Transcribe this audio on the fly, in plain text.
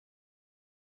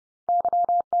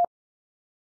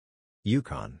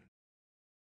Yukon.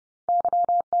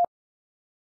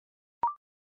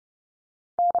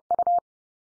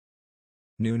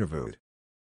 Nunavut.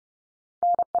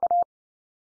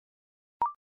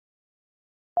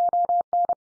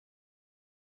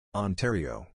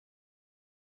 Ontario.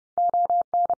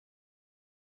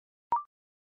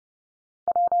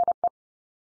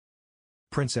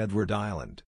 Prince Edward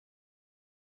Island.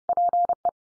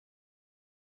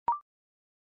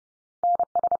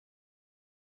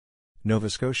 Nova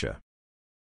Scotia.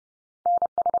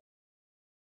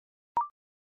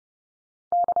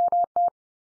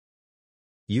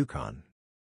 Yukon.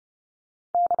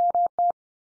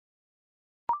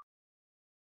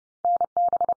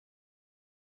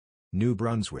 New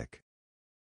Brunswick.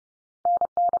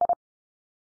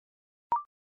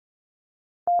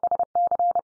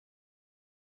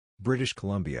 British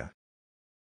Columbia.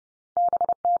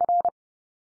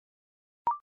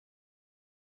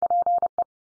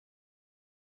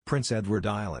 Prince Edward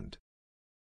Island.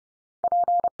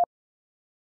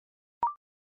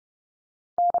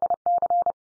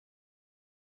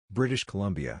 British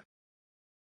Columbia.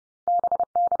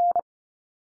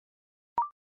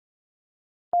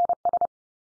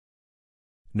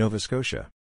 Nova Scotia.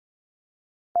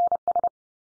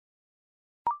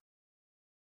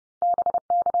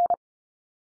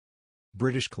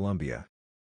 British Columbia.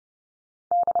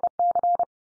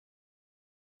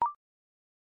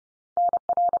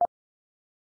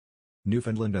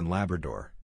 Newfoundland and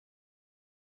Labrador.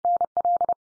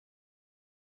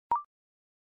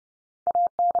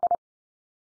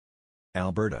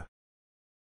 Alberta.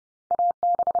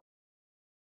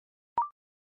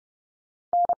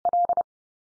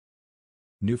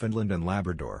 Newfoundland and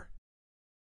Labrador.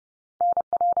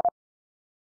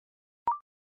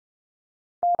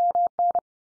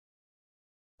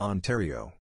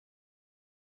 Ontario.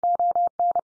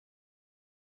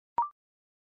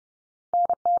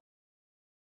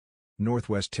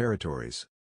 Northwest Territories.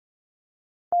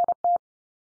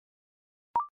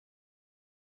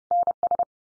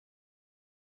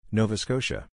 Nova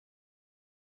Scotia.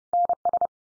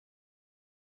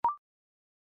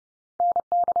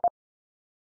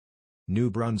 New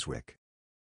Brunswick.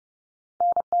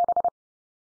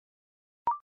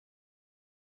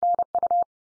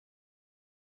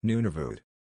 Nunavut.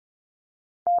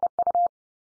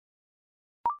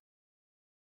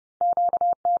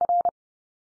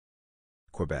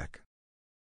 Quebec.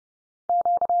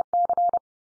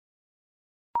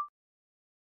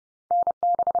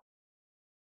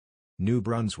 New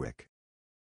Brunswick.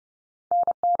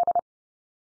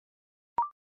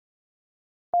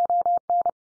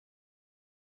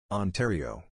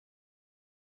 Ontario.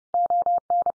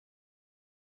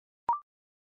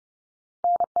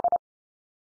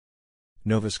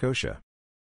 Nova Scotia.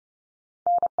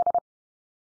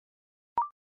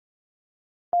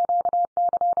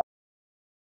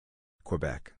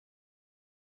 Quebec.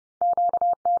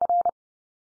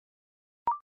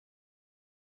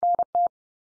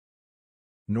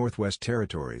 Northwest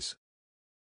Territories.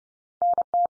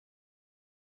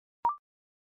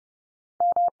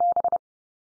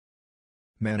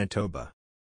 Manitoba.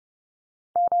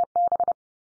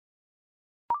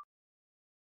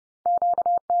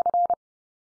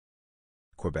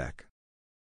 Quebec.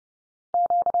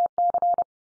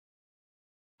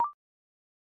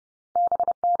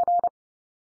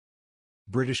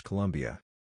 British Columbia.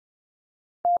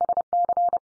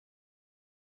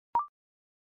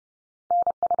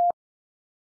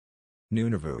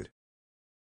 Nunavut.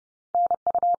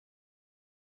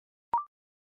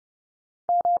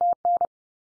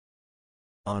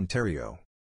 Ontario.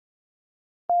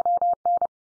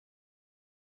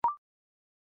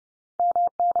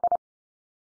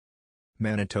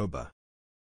 Manitoba.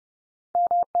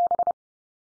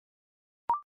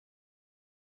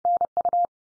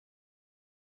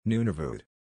 Nunavut.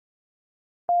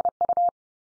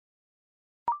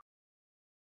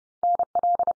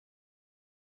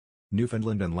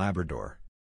 Newfoundland and Labrador.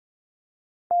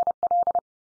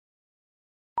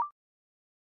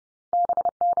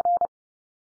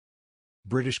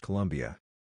 British Columbia.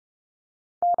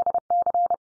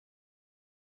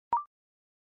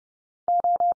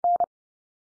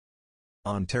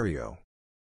 Ontario.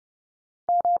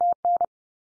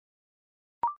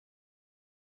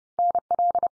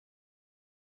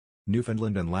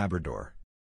 Newfoundland and Labrador.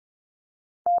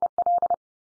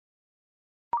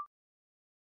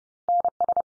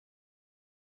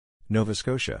 Nova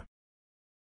Scotia.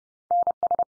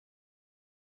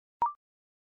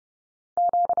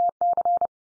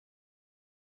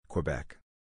 Quebec.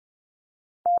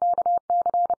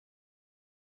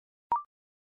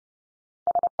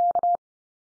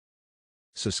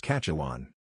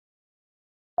 Saskatchewan.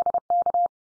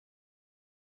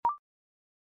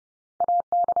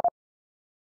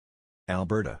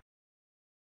 Alberta.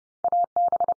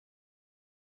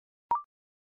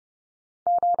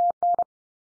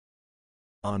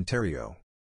 Ontario.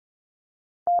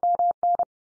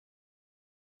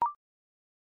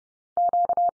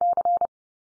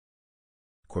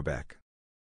 Quebec.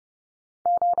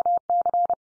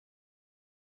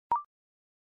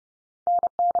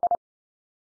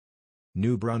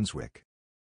 New Brunswick.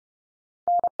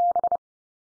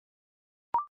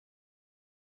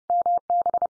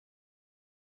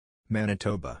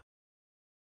 Manitoba.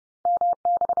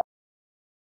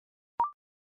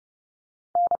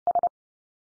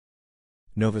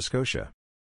 Nova Scotia.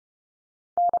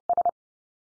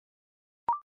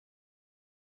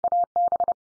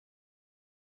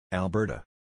 Alberta.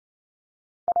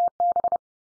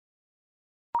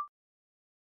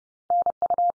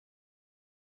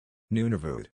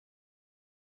 Nunavut.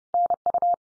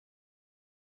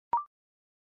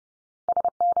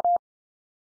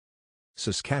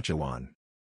 Saskatchewan.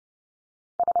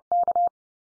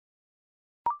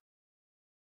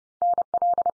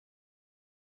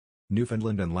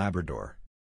 Newfoundland and Labrador.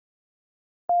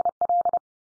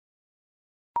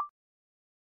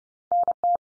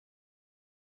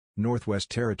 Northwest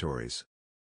Territories.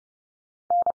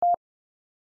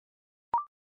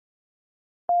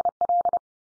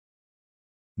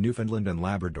 Newfoundland and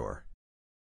Labrador.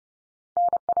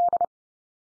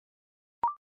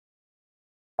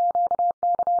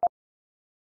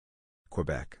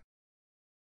 Quebec.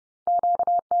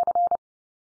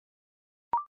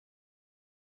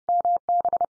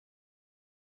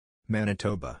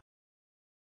 Manitoba.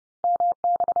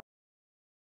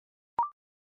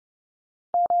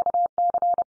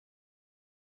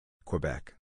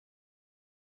 Quebec.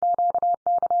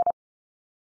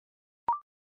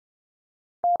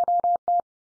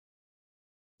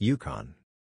 Yukon.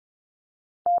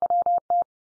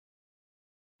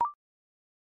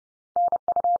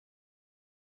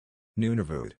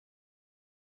 Nunavut.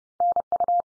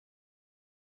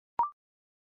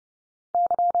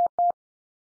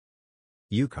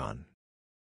 Yukon.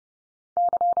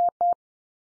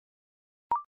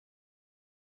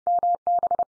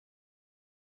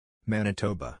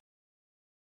 Manitoba.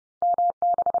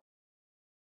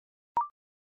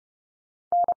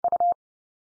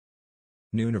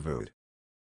 Nunavut.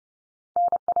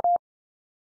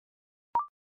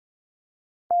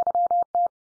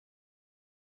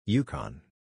 Yukon.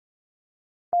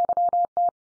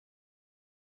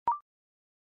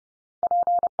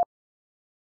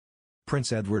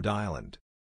 Prince Edward Island.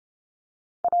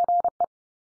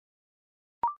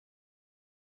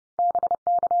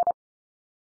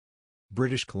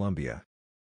 British Columbia.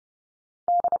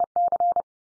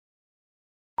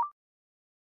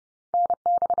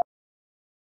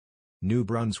 New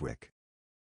Brunswick.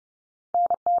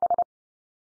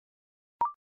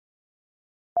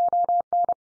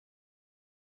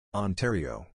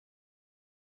 Ontario.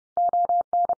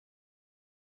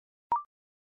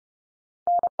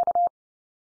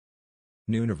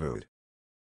 Nunavut.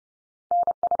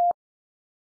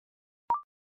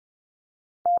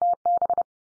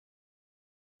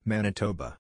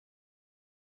 Manitoba.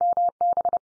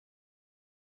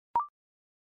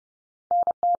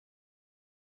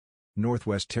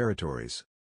 Northwest Territories.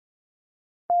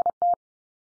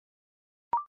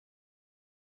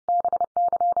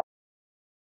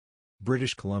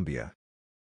 British Columbia.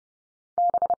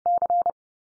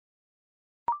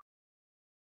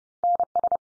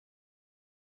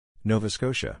 Nova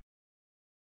Scotia.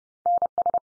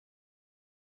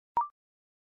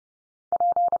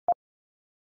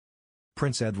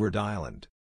 Prince Edward Island.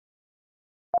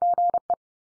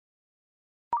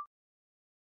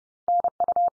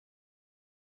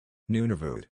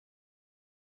 Nunavut.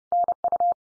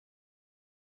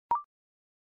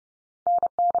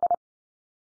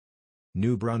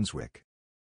 New Brunswick.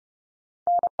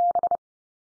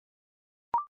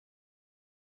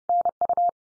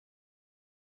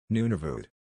 Nunavut.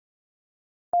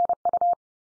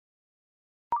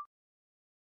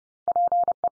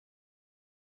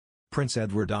 Prince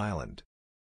Edward Island.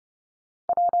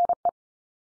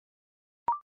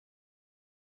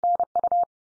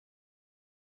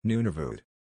 Nunavut.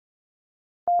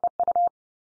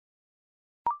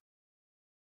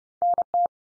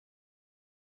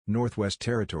 Northwest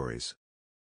Territories.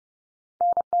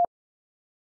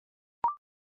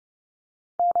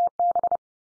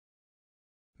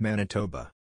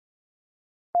 Manitoba.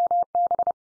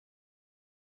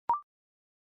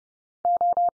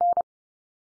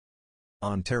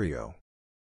 Ontario.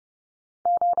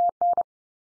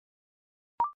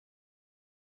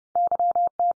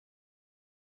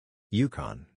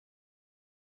 Yukon.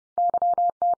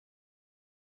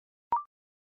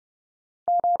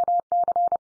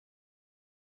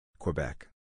 Quebec.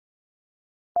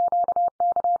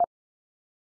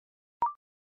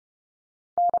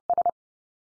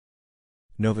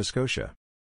 Nova Scotia.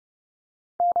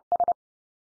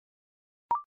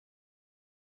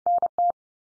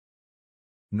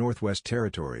 Northwest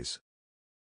Territories.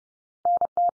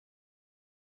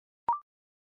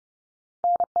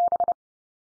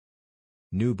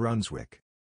 New Brunswick.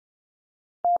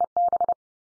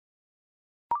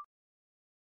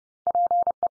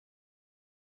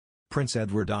 Prince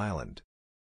Edward Island.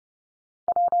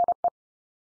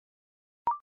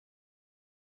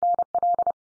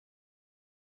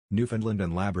 Newfoundland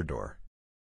and Labrador.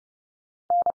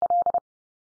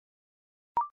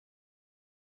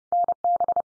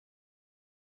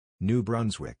 New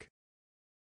Brunswick.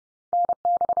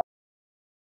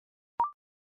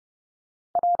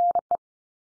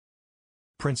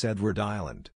 Prince Edward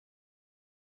Island.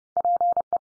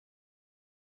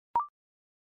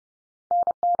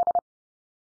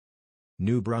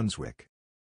 New Brunswick.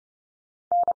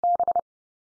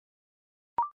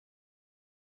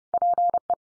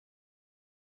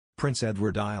 Prince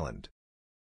Edward Island.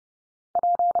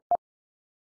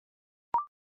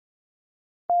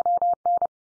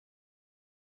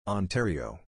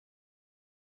 Ontario.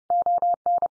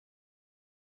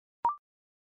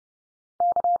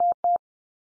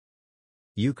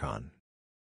 Yukon.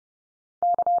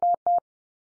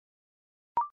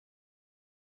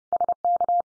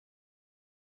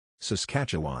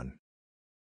 Saskatchewan.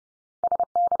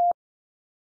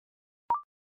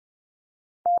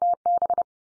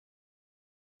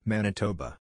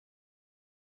 Manitoba.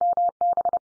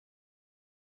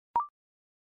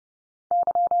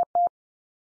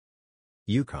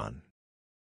 Yukon.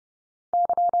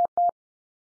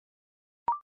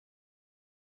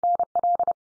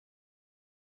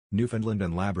 Newfoundland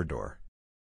and Labrador.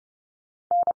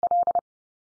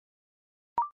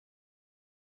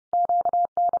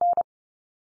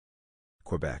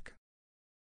 Quebec.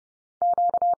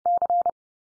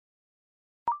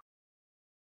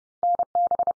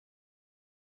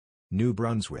 New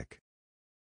Brunswick.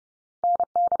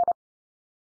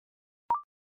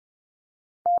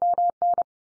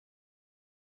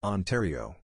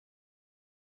 Ontario.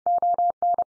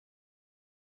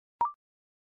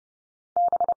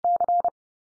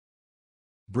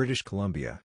 British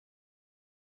Columbia.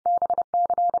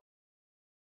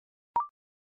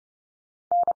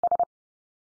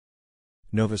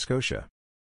 Nova Scotia.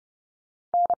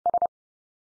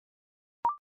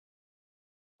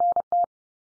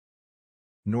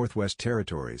 Northwest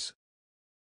Territories.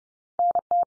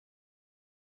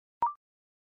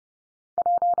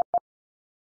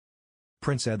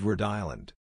 Prince Edward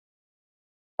Island.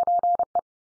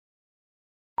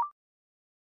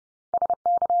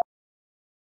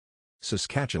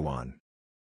 Saskatchewan.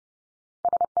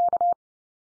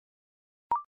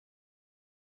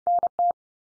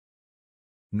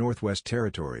 Northwest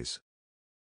Territories.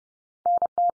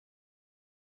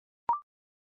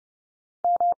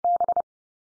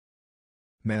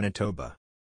 Manitoba.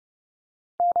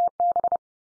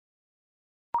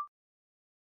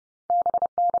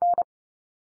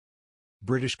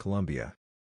 British Columbia.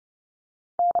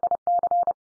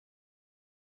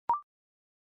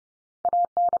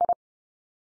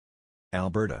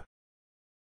 Alberta.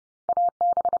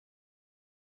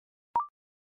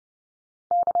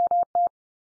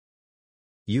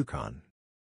 Yukon.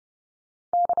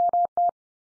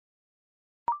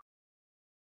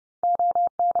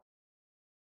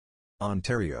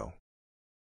 Ontario.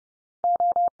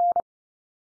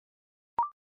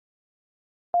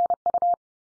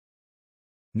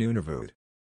 Nunavut.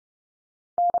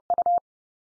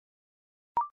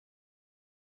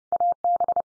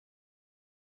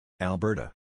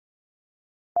 Alberta.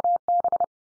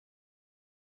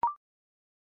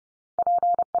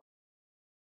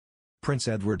 Prince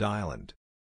Edward Island.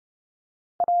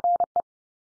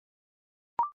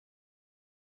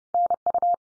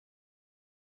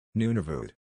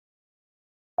 Nunavut.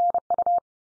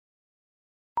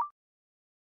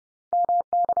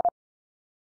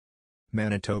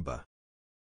 Manitoba.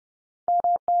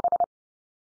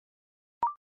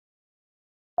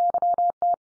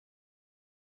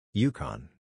 Yukon.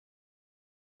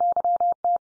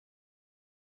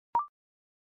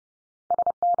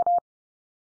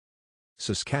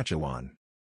 Saskatchewan.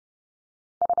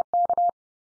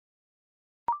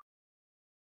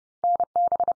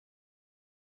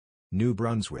 New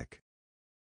Brunswick.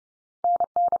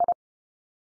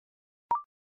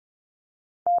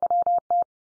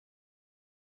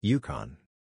 Yukon.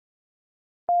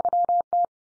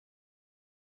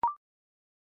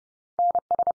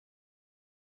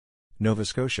 Nova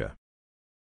Scotia.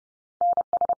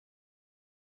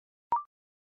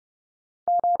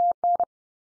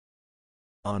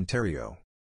 Ontario.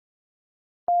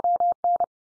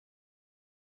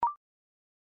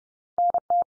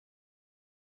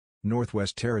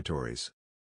 Northwest Territories.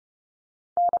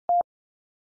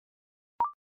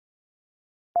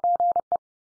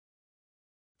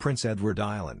 Prince Edward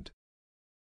Island.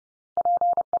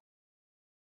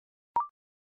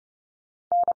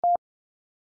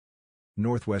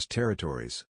 Northwest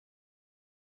Territories.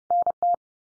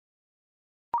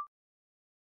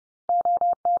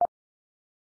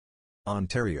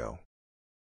 Ontario.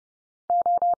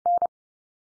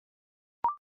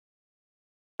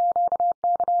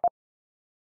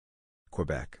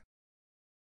 Quebec.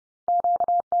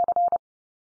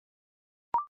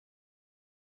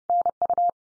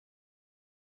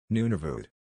 Nunavut.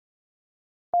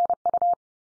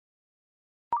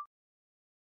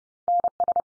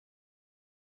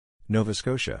 Nova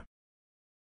Scotia.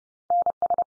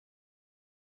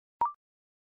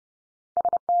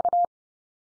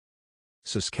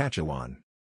 Saskatchewan.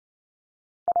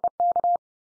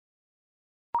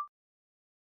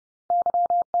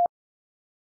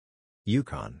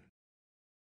 Yukon.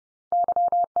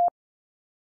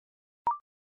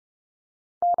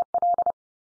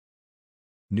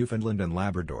 Newfoundland and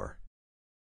Labrador.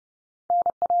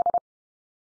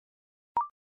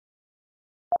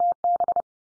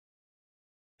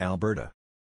 Alberta.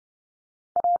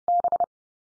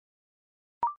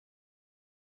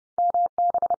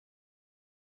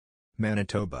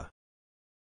 Manitoba.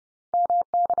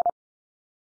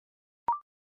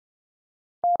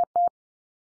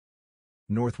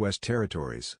 Northwest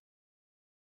Territories.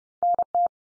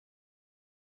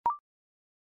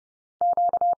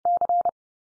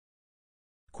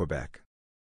 Quebec.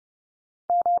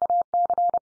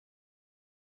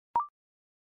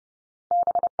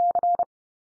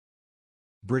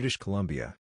 British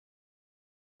Columbia.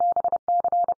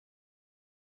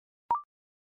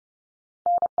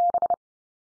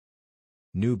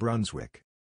 New Brunswick.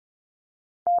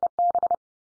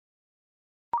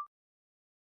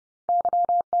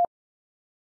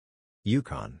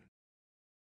 Yukon.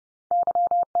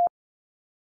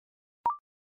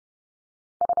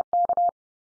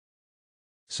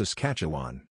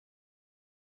 Saskatchewan.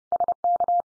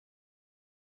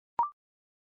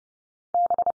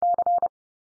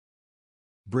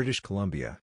 British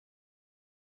Columbia.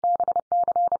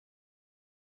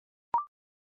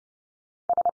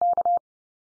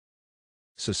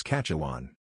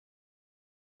 Saskatchewan.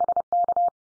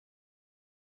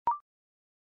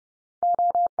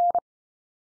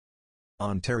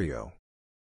 Ontario.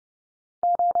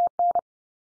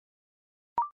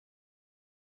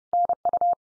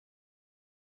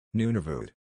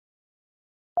 Nunavut.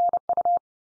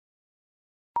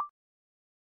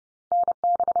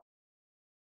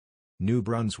 New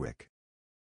Brunswick.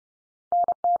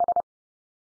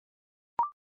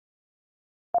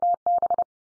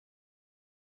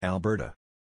 Alberta.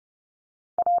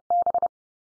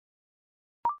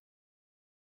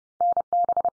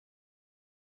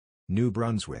 New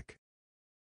Brunswick.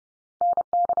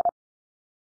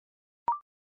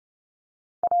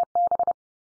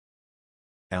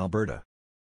 Alberta.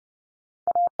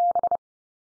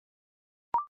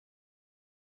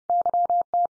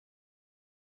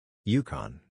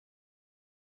 Yukon.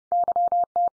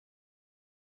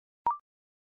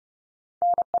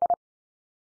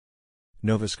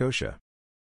 Nova Scotia.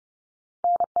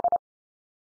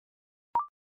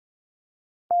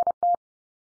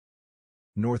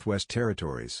 Northwest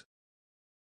Territories.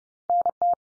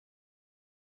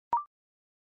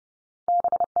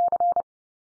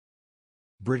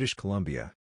 British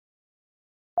Columbia.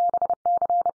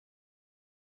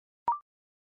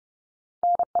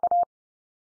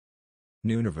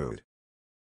 Nunavut.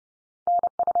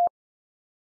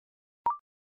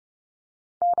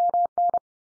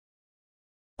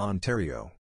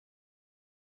 Ontario.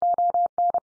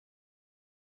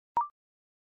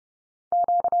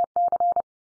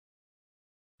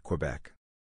 Quebec.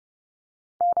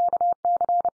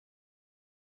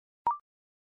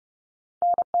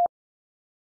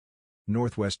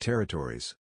 Northwest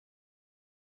Territories.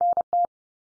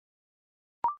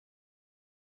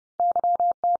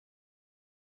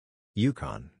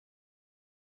 Yukon.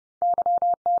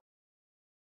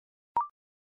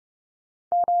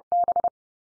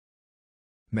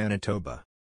 Manitoba.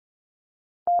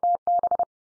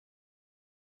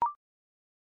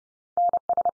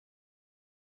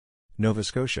 Nova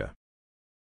Scotia.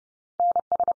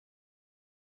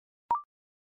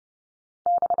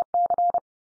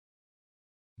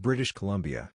 British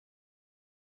Columbia.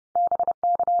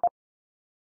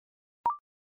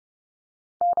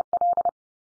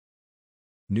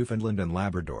 Newfoundland and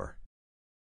Labrador.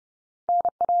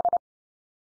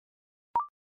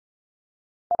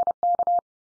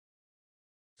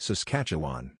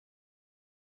 Saskatchewan.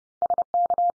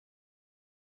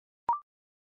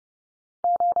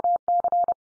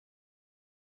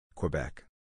 Quebec.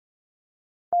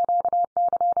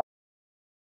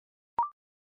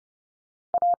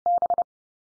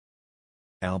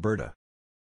 Alberta.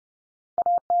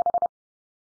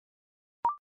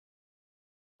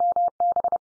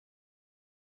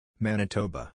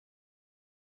 Manitoba.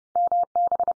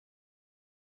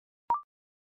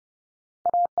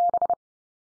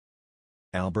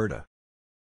 Alberta.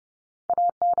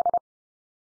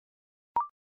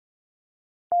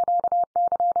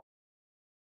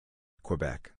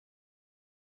 Quebec.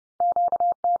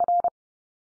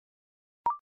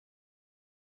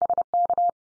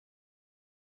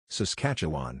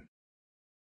 Saskatchewan.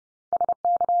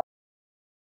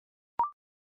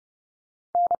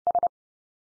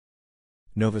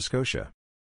 Nova Scotia.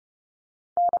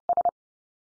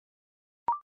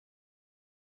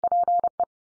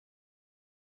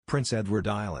 Prince Edward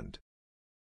Island.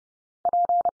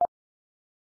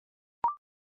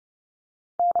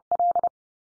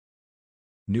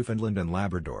 Newfoundland and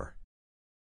Labrador.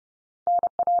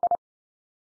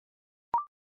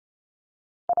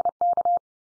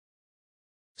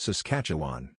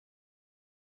 Saskatchewan.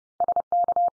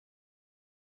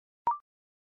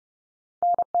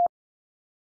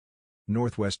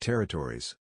 Northwest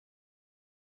Territories.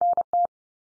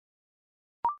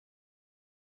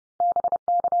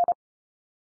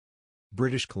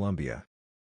 British Columbia.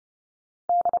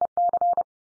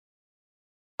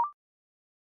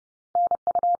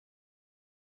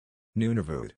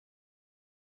 Nunavut.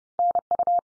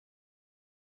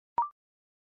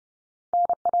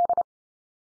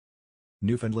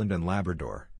 Newfoundland and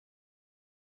Labrador.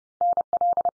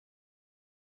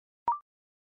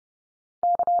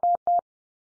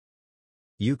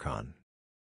 Yukon.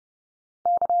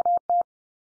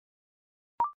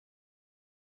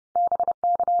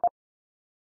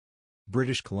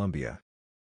 British Columbia.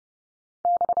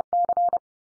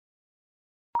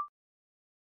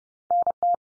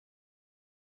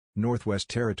 Northwest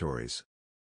Territories.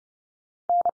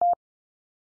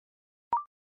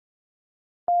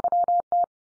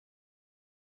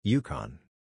 Yukon.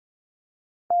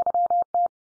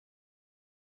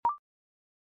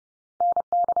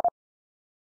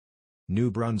 New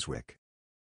Brunswick.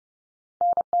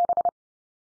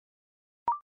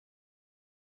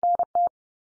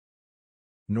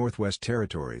 Northwest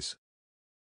Territories.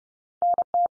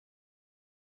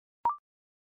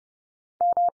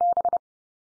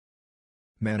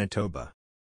 Manitoba.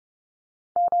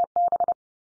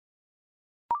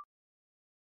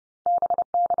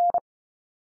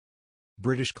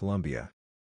 British Columbia.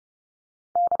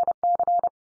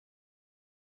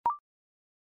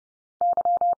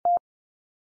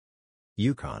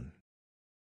 Yukon.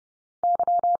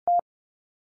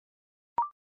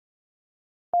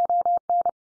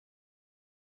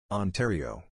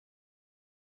 Ontario.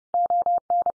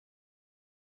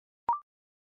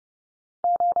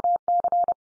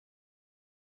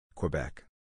 Quebec.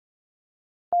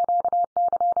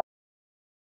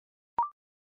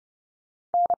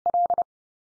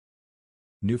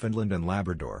 Newfoundland and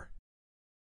Labrador.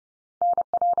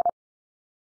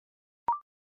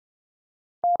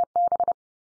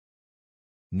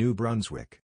 New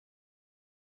Brunswick.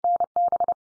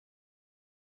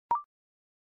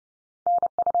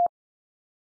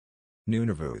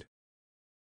 Nunavut.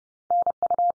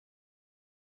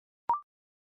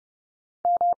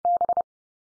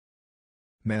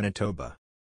 Manitoba.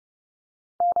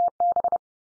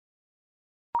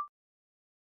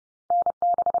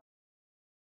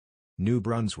 New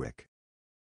Brunswick.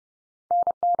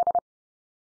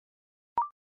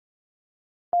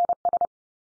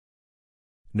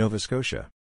 Nova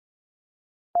Scotia.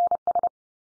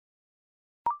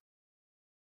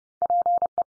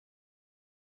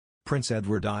 Prince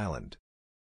Edward Island.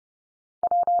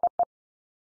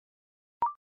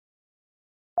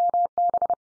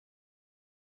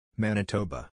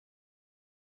 Manitoba.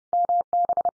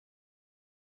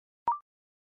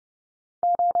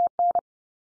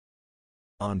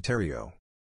 Ontario.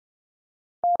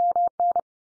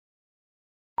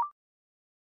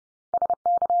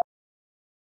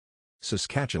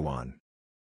 Saskatchewan.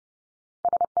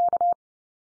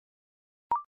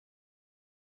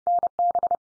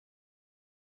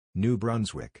 New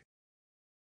Brunswick.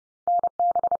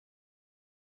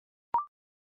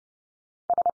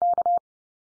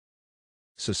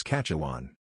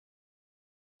 Saskatchewan.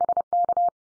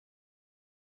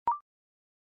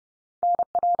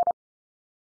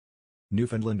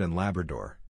 Newfoundland and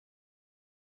Labrador.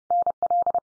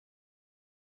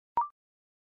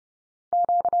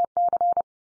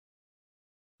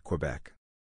 Quebec.